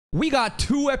We got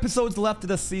 2 episodes left of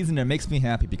the season. It makes me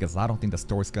happy because I don't think the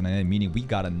story's gonna end, meaning we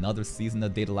got another season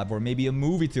of Data Live or maybe a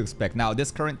movie to expect. Now,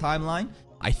 this current timeline,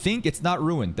 I think it's not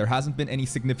ruined. There hasn't been any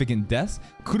significant deaths.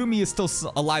 Kurumi is still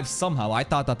alive somehow. I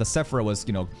thought that the Sephora was,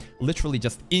 you know, literally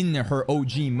just in her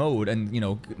OG mode and, you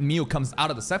know, Mio comes out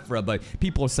of the Sephora, but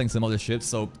people are saying some other shit.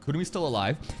 So Kurumi's still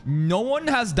alive. No one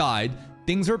has died.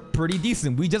 Things are pretty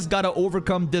decent. We just gotta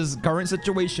overcome this current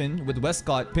situation with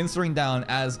Westcott pincering down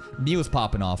as Mio's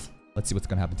popping off. Let's see what's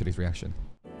gonna happen to today's reaction.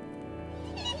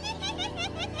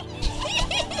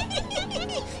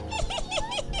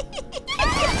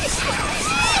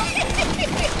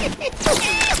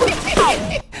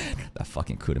 That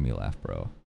fucking Kurumi laugh, bro.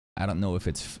 I don't know if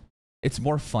it's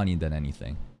more funny than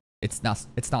anything. It's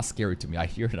not scary to me. I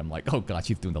hear it, I'm like, oh god,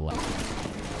 she's doing the laugh.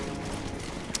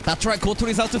 That's right,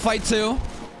 Kotori's out to fight too.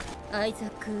 But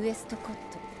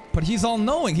he's all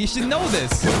knowing. He should know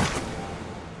this.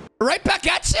 Right back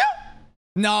at you?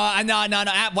 No.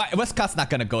 Westcott's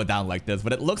not gonna go down like this,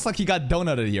 but it looks like he got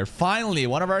donutted here. Finally,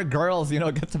 one of our girls, you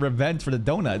know, gets revenge for the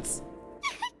donuts.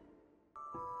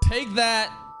 Take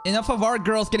that. Enough of our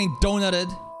girls getting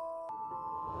donutted.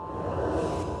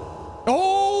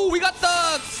 Oh, we got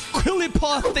the Quilly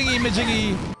paw thingy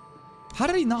majiggy. How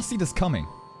did he not see this coming?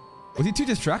 Was he too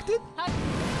distracted?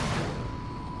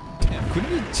 Damn, couldn't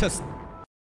he just...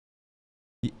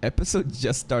 The episode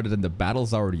just started and the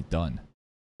battle's already done.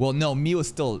 Well, no, Mio is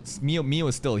still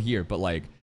here, but like...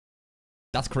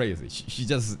 That's crazy. She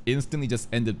just instantly just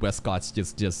ended Westcott's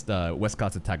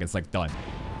Westcott's attack. It's like done.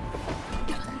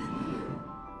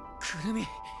 Kurumi.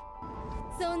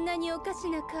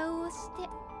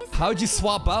 How'd you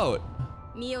swap out?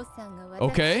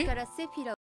 Okay.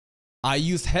 I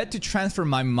used head to transfer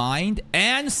my mind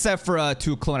and Sephora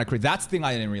to clone a crate. That's the thing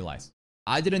I didn't realize.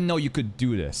 I didn't know you could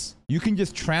do this. You can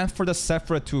just transfer the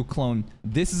Sephora to a clone.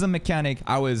 This is a mechanic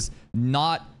I was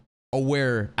not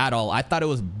aware at all. I thought it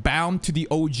was bound to the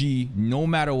OG no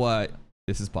matter what.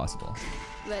 This is possible.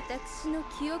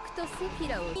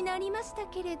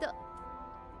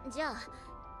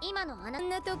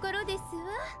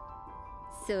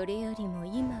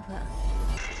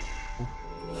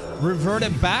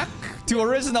 Reverted back to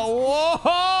original.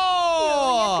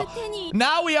 Whoa!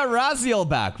 Now we have Raziel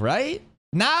back, right?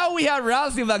 Now we have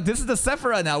Raziel back. This is the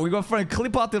Sephora now. We go for a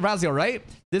clip out the Raziel, right?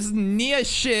 This is Nia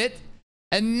shit.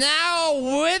 And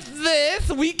now with this,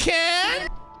 we can...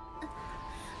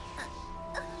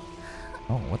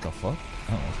 Oh, what the fuck?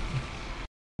 Oh.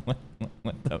 What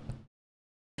the... A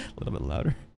little bit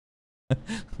louder. A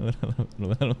little bit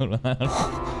louder.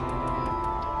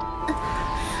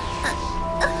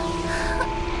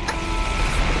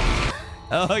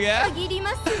 Oh yeah?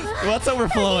 What's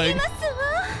overflowing?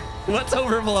 What's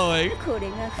overflowing?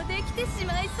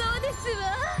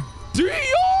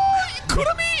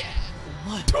 Kurumi!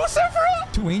 2 Sephora?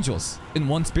 2 angels in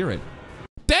 1 spirit.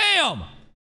 Damn!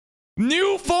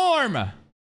 New form!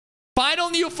 Final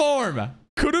new form!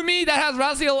 Kurumi that has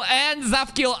Raziel and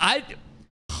Zafkiel.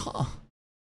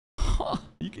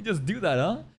 You can just do that,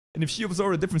 huh? And if she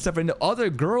absorbed a different Sephora and the other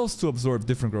girls to absorb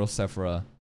different girls' Sephora,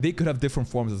 they could have different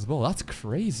forms as well. That's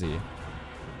crazy.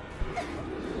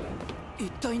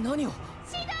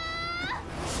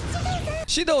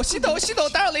 Shido,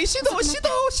 darling,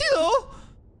 Shido.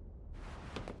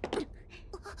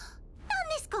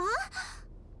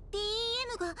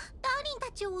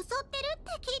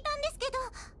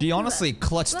 She honestly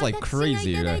clutched like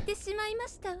crazy.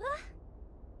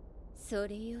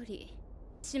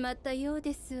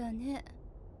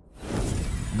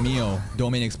 Mio,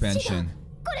 domain expansion.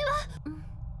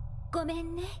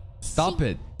 Stop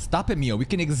it. Stop it, Mio. We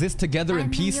can exist together in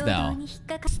peace now.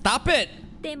 Stop it!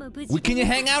 We can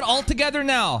hang out all together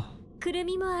now. We can't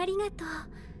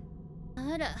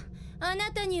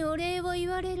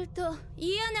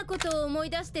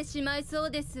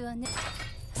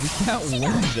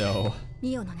win though.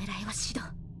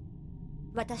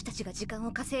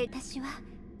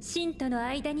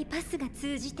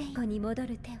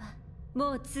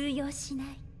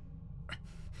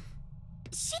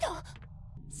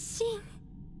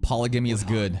 Polygamy is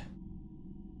good.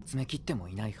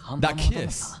 That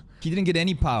kiss. He didn't get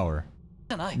any power.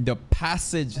 The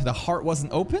passage, the heart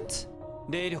wasn't opened?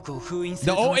 The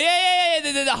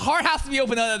heart has to be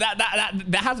open.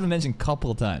 That has been mentioned a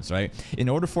couple of times, right? In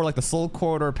order for like the soul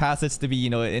corridor passage to be, you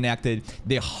know, enacted,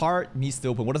 the heart needs to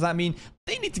open. What does that mean?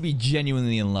 They need to be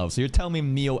genuinely in love. So you're telling me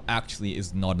Mio actually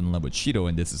is not in love with Shido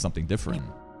and this is something different.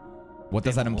 What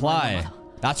does that imply?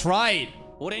 That's right.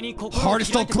 Heart is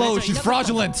still closed. She's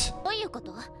fraudulent. Let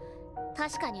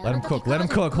him cook. Let him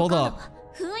cook. Hold up.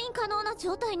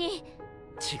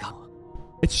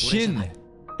 It's Shin.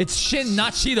 It's Shin,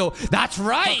 not Shido. That's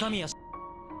right.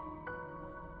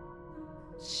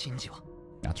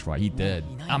 That's right, he did.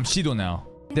 I'm Shido now.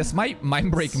 This might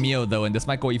mind break Mio though, and this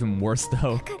might go even worse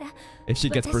though. If she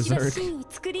gets berserk.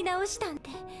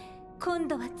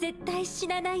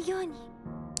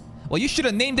 Well, you should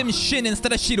have named him Shin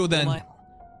instead of Shido then.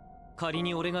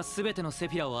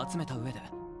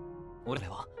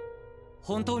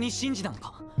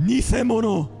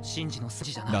 Nisemono!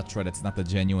 That's right, it's not the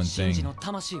genuine thing.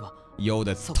 Yo,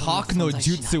 the talk no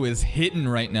jutsu is hitting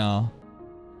right now.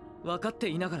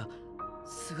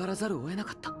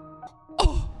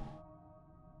 Oh!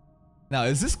 Now,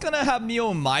 is this gonna have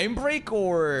Mio mind break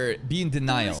or be in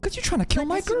denial? Because you're trying to kill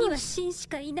my girl?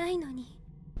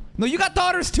 No, you got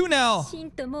daughters too now!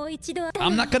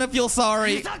 I'm not gonna feel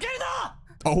sorry.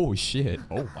 Oh shit.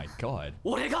 Oh my god.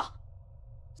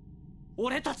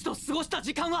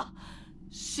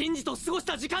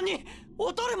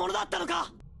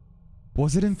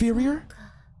 Was it inferior?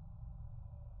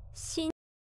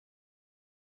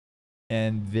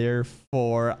 And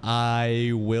therefore,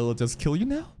 I will just kill you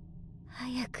now?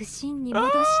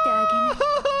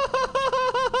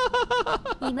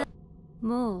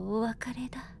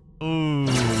 Ooh.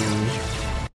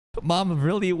 Mom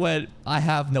really went, I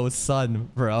have no son,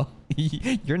 bro.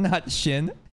 You're not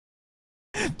Shin.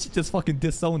 She just fucking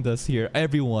disowned us here,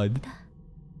 everyone.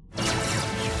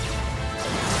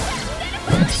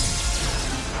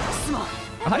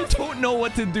 I don't know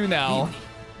what to do now.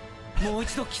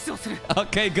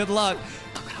 Okay, good luck.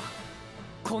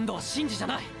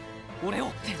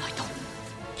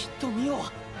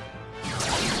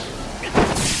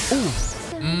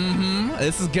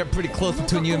 This is getting pretty close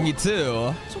between you and me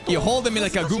too. You're holding me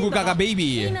like a Goo Goo Gaga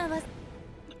baby.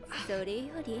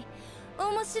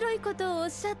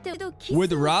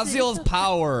 With Raziel's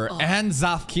power and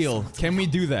Zafkiel, can we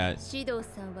do that?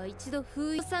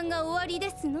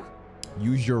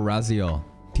 Use your Raziel.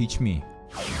 Teach me.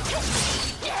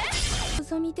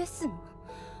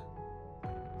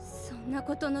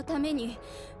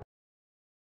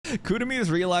 Kurumi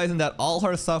is realizing that all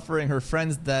her suffering, her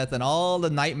friend's death, and all the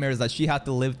nightmares that she had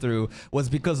to live through was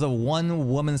because of one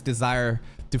woman's desire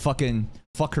to fucking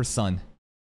fuck her son.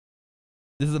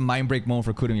 This is a mind break moment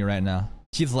for Kurumi right now.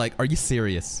 She's like, are you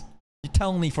serious? You're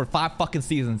telling me for 5 fucking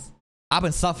seasons I've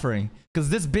been suffering because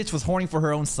this bitch was horny for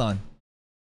her own son.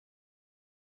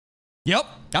 Yep,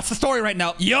 that's the story right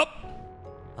now. Yep.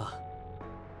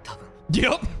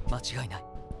 Yep.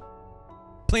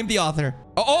 Blame the author.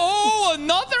 Oh,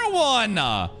 another one.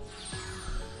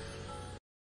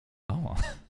 Oh.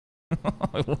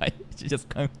 Why? She just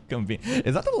come be.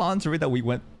 Is that the lingerie that we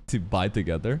went to buy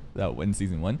together? That in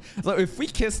season 1. So if we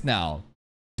kiss now,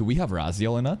 do we have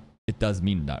Raziel in it? It does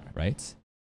mean that, right?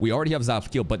 We already have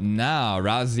Zafkiel, but now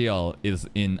Raziel is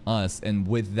in us, and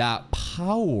with that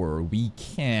power, we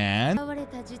can.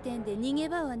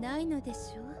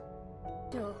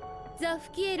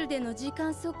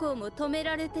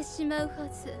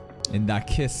 And that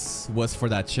kiss was for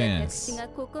that chance.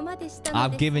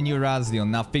 I've given you Raziel,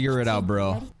 now figure it out,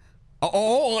 bro.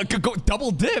 Oh, go double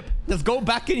dip. Just go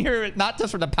back in here, not just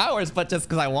for the powers, but just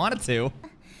because I wanted to.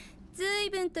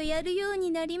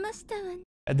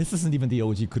 And this isn't even the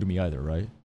OG Kurumi either, right?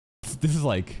 This is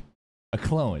like a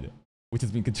clone, which has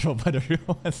been controlled by the real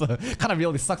one. So kind of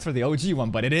really sucks for the OG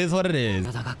one, but it is what it is.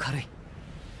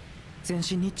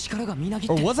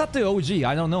 Or was that the OG?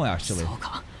 I don't know actually.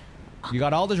 You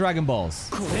got all the Dragon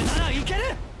Balls.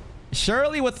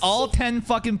 Surely with all 10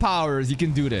 fucking powers, you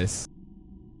can do this.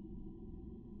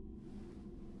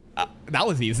 That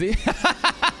was easy.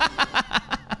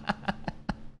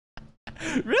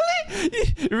 Really?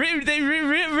 Really?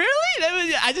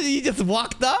 You just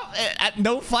walked up at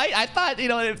no fight? I thought, you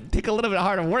know, it'd take a little bit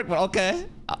harder work, but okay.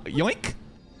 Yoink.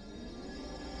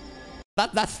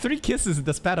 That's 3 kisses in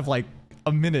the span of like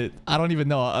a minute. I don't even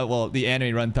know. Well, the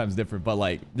anime runtime's different, but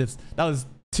like that was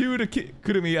 2 to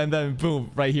Kurumi, and then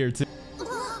boom, right here too.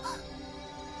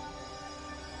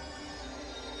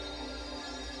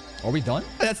 Are we done?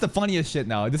 That's the funniest shit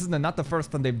now. This is not the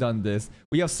first time they've done this.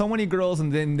 We have so many girls,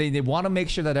 and then they want to make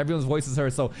sure that everyone's voice is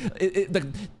heard. So the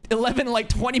 11, like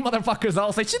 20 motherfuckers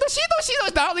all say, Shido, Shido,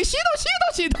 Shido, darling, Shido,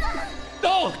 Shido, Shido.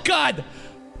 Oh, God.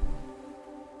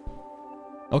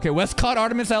 Okay, Westcott,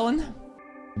 Artemis, Ellen.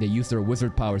 They use their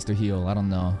wizard powers to heal. I don't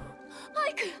know.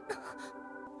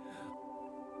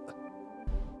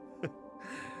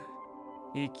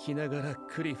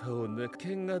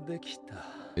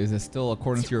 Is it still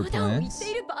according to your plans?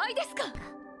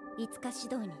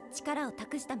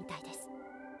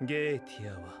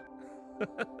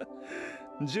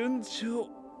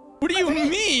 What do you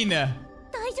mean?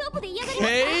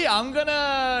 Okay, I'm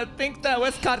gonna think that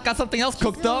Westcott got something else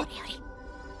cooked up.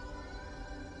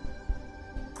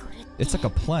 It's like a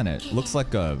planet. Looks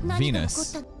like a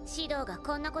Venus.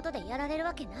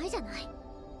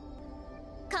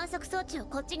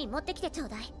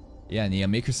 Yeah, Nia,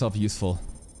 make yourself useful.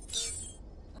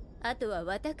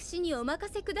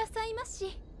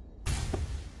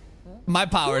 My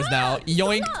powers now.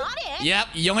 Yoink. Yep,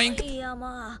 yoink.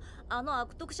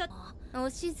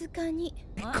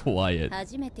 Quiet.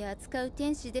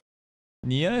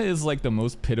 Nia is like the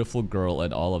most pitiful girl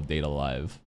in all of Date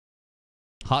Alive.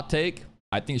 Hot take,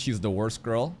 I think she's the worst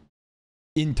girl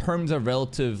in terms of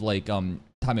relative like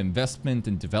time investment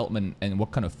and development and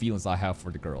what kind of feelings I have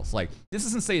for the girls. Like, this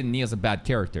isn't saying Nia's a bad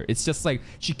character. It's just like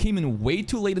she came in way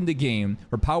too late in the game.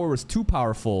 Her power was too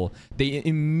powerful. They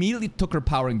immediately took her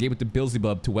power and gave it to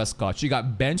Beelzebub, to Westcott. She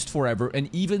got benched forever, and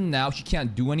even now she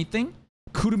can't do anything.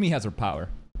 Kurumi has her power.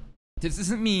 This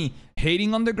isn't me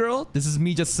hating on the girl. This is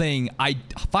me just saying I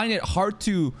find it hard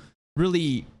to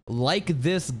really like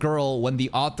this girl when the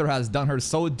author has done her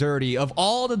so dirty. Of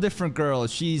all the different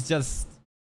girls, she's just...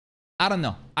 I don't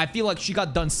know. I feel like she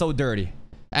got done so dirty.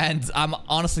 And I'm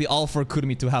honestly all for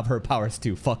Kurumi to have her powers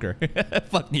too. Fuck her.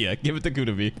 Fuck Nia. Give it to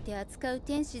Kurumi.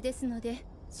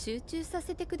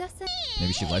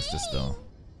 Maybe she likes this though.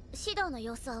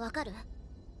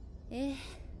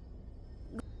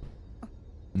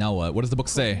 Now what? What does the book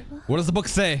say? What does the book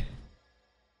say?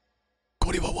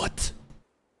 Koriwa what?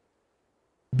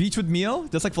 Beach with Mio?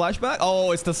 Just like flashback?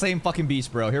 Oh, it's the same fucking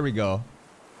beach, bro. Here we go.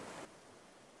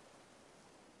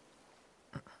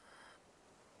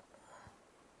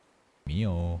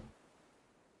 Mio.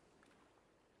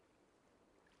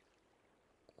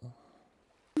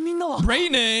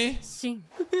 Rainy!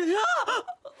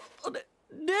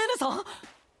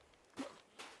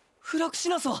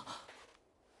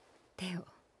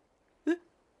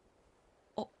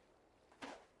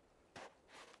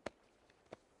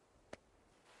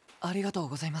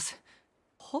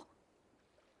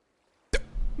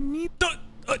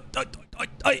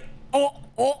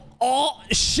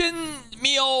 Shin,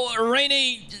 Mio,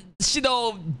 Rainy,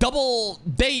 Shido, double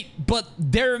date, but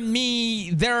they're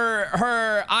me, they're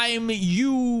her, I'm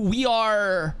you, we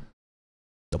are...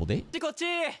 Double date?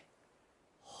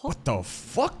 What the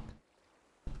fuck?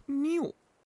 Mio.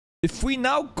 If we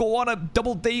now go on a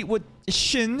double date with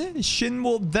Shin, Shin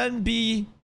will then be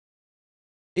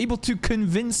able to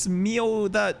convince Mio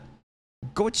that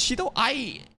Gochido?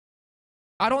 I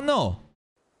don't know.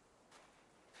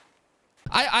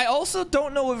 I also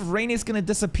don't know if Rainy is gonna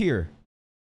disappear.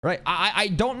 Right? I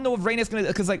don't know if Rainy is gonna...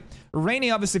 Because like,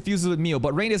 Rainy obviously fuses with Mio,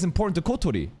 but Rainy is important to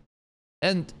Kotori.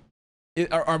 And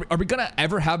are we gonna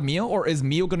ever have Mio? Or is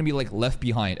Mio gonna be like left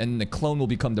behind and the clone will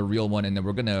become the real one and then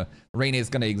we're gonna... Rainy is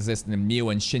gonna exist and then Mio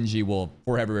and Shinji will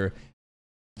forever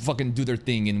fucking do their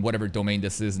thing in whatever domain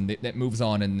this is and that moves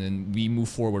on and then we move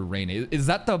forward Rainy. Is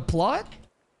that the plot?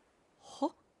 Huh?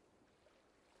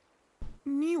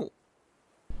 Mio.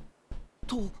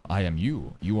 I am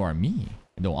you. You are me.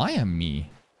 No, I am me.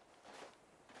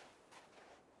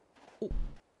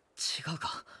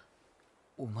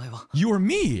 You are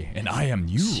me, and I am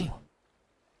you.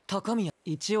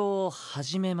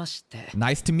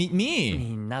 Nice to meet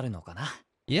me.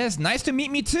 Yes, nice to meet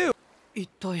me too. Yeah,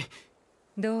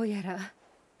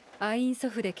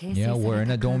 we're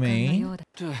in a domain.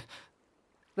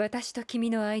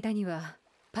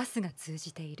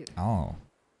 Oh.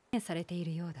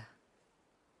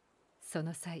 そ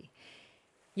の際、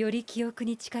より記憶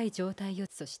に近い状態を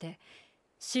そして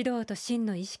指導と真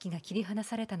の意識が切り離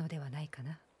されたのではないか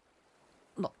な。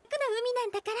海な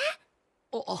んだか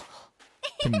ら。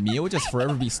Can Mio just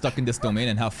forever be stuck in this domain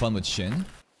and have fun with Shin?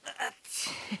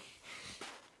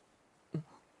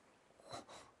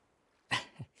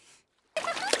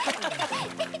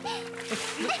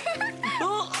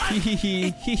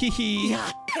 Hehehe, hehehe.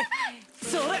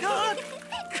 それが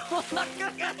こんな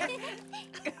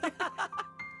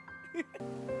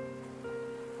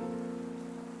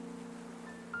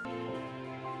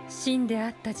真であ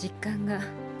った実感が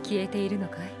消えているの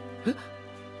かい？え、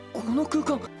この空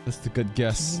間。That's a good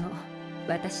guess. 君も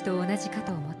私と同じか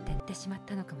と思っててしまっ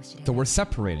たのかもしれない。So we're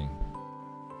separating.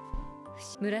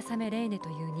 村雨レイネと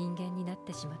いう人間になっ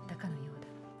てしまったかのようだ。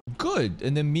Good,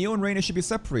 and then Mio and Reina should be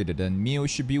separated, and Mio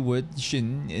should be with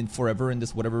Shin in forever in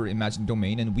this whatever imagined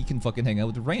domain, and we can fucking hang out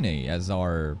with Reina as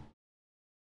our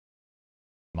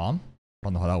mom. I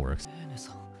don't know how that works.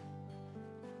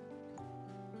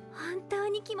 本当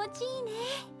に気持ちいいね。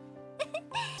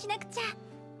しなくちゃ。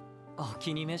お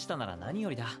気に召したなら何よ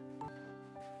りだ。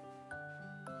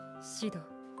シド。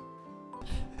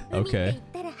Okay.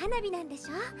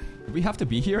 We have to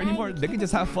be here anymore? They can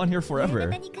just have fun here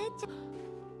forever.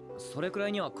 それくら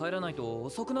いには帰らないと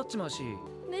遅くなっちまうし。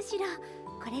むしろ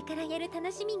これからやる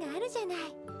楽しみがあるじゃない。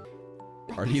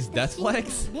 Are these death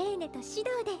flags? レーネと指導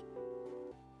で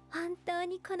本当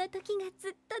にこの時がず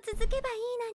っと続けばいい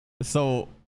のに。 So,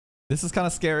 this is kind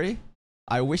of scary.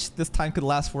 I wish this time could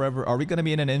last forever. Are we gonna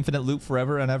be in an infinite loop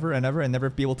forever and ever and ever and never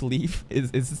be able to leave?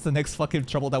 Is this the next fucking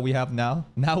trouble that we have now?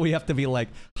 Now we have to be like,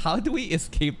 how do we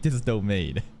escape this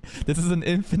domain? This is an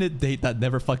infinite date that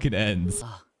never fucking ends.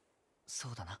 ああ、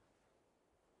そうだな。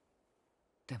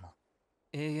でも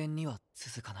永遠には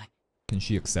続かない。 Can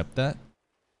she accept that?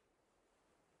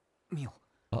 ミオ。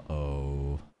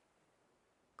 Uh-oh.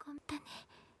 ごめんね。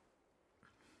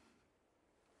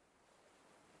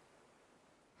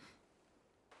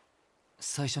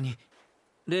最初に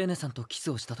レーネさんとキス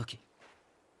をした時、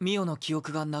ミオの記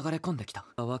憶が流れ込んできた。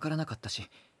わからなかったし、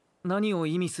何を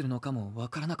意味するのかもわ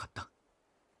からなかった。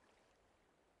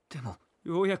でも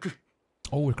ようやく。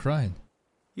Oh, we're crying.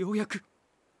 ようやく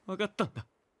わかったんだ。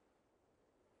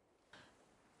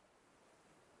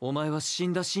お前は死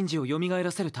んだシンジを蘇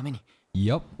らせるために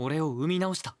Yup. 俺を生み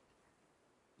直した。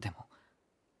でも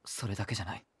それだけじゃ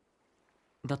ない。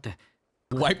だって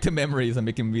Wipe the memories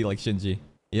and make him be like Shinji.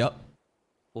 Yup.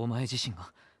 お前自身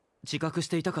が自覚し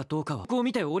ていたかどうかはこう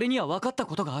見て俺には分かった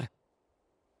ことがある。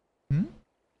ん？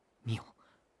ミオ、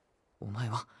お前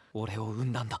は俺を生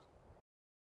んだんだ。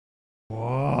 What?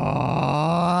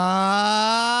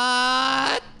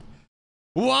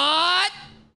 What?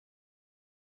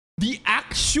 The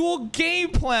actual game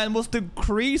plan was to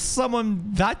create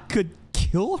someone that could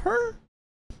kill her?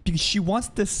 Because she wants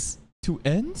this to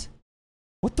end?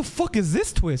 What the fuck is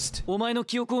this twist? お前の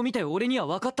記憶を見て俺には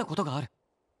分かったことがある。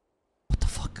What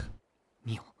the fuck?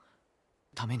 ミオ、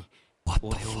ために What the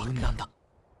俺を生んだんだ。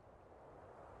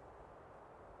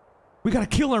 We gotta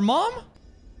kill her mom?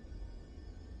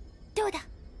 どうだ、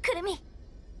くるみ。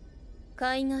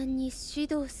海岸に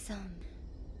指導さん。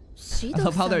 I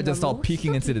love how they're just all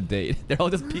peeking into the date. They're all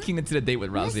just peeking into the date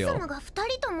with レッ Raziel. サムが2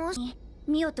人とも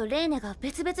ミオとレーネが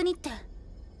別々にって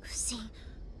不審。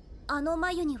あの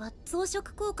眉には増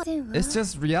殖効果。 It's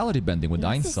just reality bending with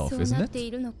Einself, isn't it? て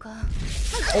いるのか。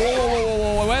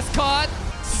 Oh, Westcott!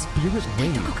 Spirit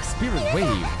Wave. Spirit Wave.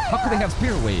 How could they have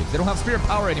Spirit Wave? They don't have Spirit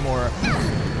Power anymore.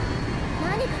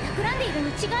 何か企んでいるに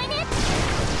違いね。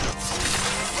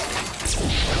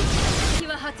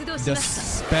 The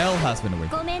spell has been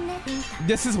awakened. ごめんね。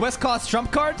 This is Westcott's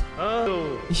trump card?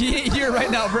 He ain't here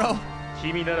right now, bro.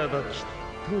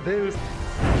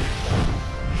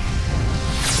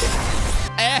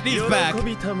 And he's back.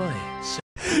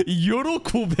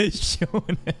 Yorokobe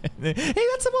Shonen. Hey,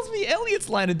 that's supposed to be Elliot's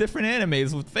line in different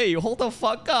animes with Faye. Hold the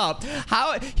fuck up.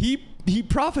 How he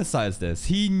prophesized this.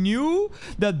 He knew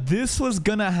that this was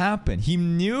gonna happen. He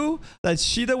knew that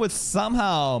Shida would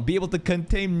somehow be able to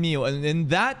contain Mio, and in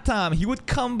that time he would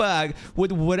come back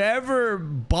with whatever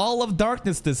ball of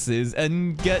darkness this is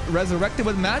and get resurrected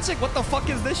with magic. What the fuck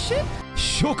is this shit?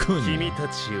 Shokun.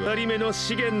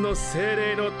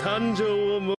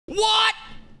 What?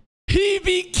 He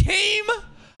became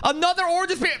another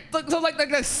origin spirit. So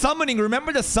like summoning.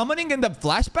 Remember the summoning in the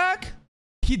flashback?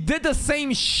 He did the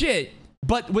same shit,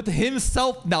 but with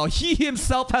himself now. He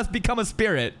himself has become a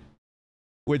spirit.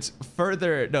 Which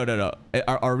further... No.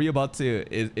 Are we about to...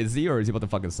 Is he or is he about to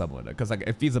fucking summon? Because like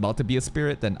if he's about to be a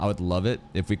spirit, then I would love it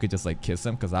if we could just like kiss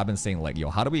him. Because I've been saying like, yo,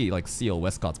 how do we like seal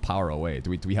Westcott's power away? Do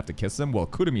we have to kiss him? Well,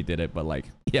 Kurumi did it, but like,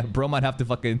 yeah, bro might have to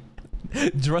fucking...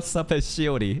 dress up as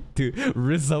Shiori to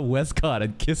Riza Westcott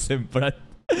and kiss him, but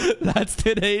that's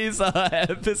today's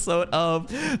episode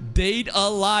of Date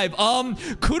Alive.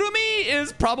 Kurumi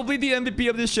is probably the MVP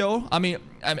of this show. I mean,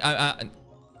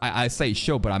 I say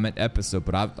show, but I meant episode,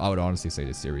 but I would honestly say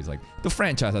this series. Like, the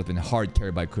franchise has been hard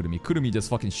carried by Kurumi. Kurumi just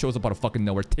fucking shows up out of fucking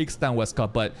nowhere, takes down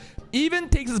Westcott, but even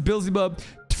takes his Beelzebub,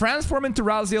 transforms into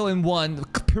Raziel in one,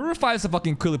 purifies the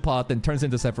fucking Kulipot, then turns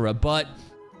into Sephiroth. But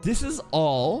this is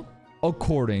all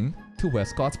according to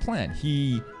Westcott's plan.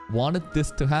 He wanted this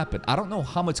to happen. I don't know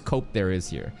how much cope there is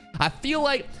here. I feel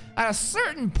like at a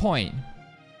certain point,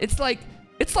 it's like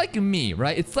me,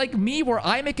 right? It's like me where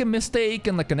I make a mistake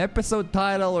in like an episode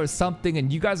title or something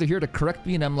and you guys are here to correct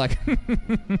me and I'm like,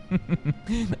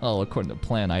 oh, according to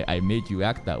plan, I made you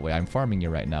act that way. I'm farming you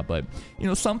right now. But, you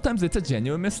know, sometimes it's a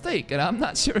genuine mistake. And I'm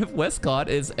not sure if Westcott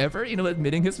is ever, you know,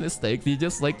 admitting his mistake. He's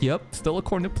just like, yep, still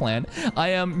according to plan.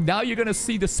 Now you're going to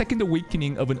see the second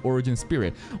awakening of an origin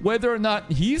spirit. Whether or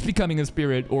not he's becoming a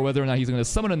spirit or whether or not he's going to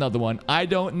summon another one, I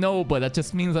don't know. But that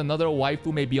just means another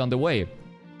waifu may be on the way.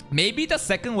 Maybe the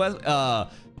second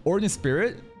origin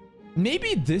spirit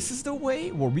Maybe this is the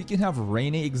way where we can have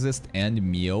Reine exist and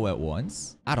Mio at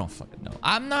once. I don't fucking know.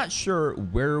 I'm not sure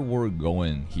where we're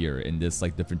going here in this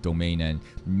like different domain, and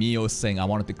Mio saying I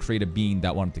wanted to create a being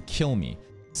that wanted to kill me.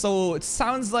 So it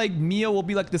sounds like Mio will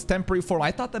be like this temporary form.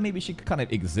 I thought that maybe she could kind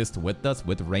of exist with us,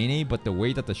 with Reine, but the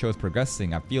way that the show is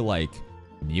progressing, I feel like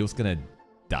Mio's gonna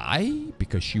die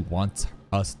because she wants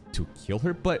us to kill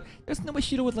her, but there's no way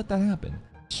Shiro would let that happen.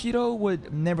 Shiro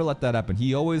would never let that happen.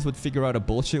 He always would figure out a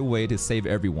bullshit way to save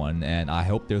everyone, and I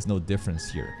hope there's no difference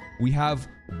here. We have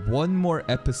one more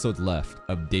episode left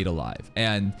of Date A Live,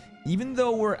 and even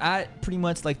though we're at pretty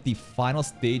much like the final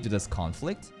stage of this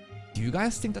conflict, do you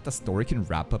guys think that the story can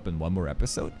wrap up in one more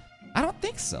episode? I don't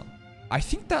think so. I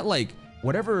think that like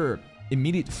whatever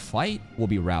immediate fight will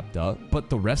be wrapped up, but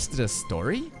the rest of the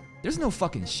story, there's no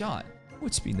fucking shot.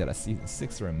 Which means that a season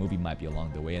 6 or a movie might be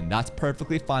along the way, and that's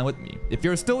perfectly fine with me. If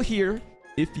you're still here,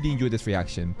 if you did enjoy this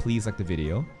reaction, please like the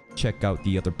video, check out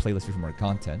the other playlist for more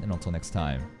content, and until next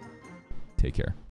time, take care.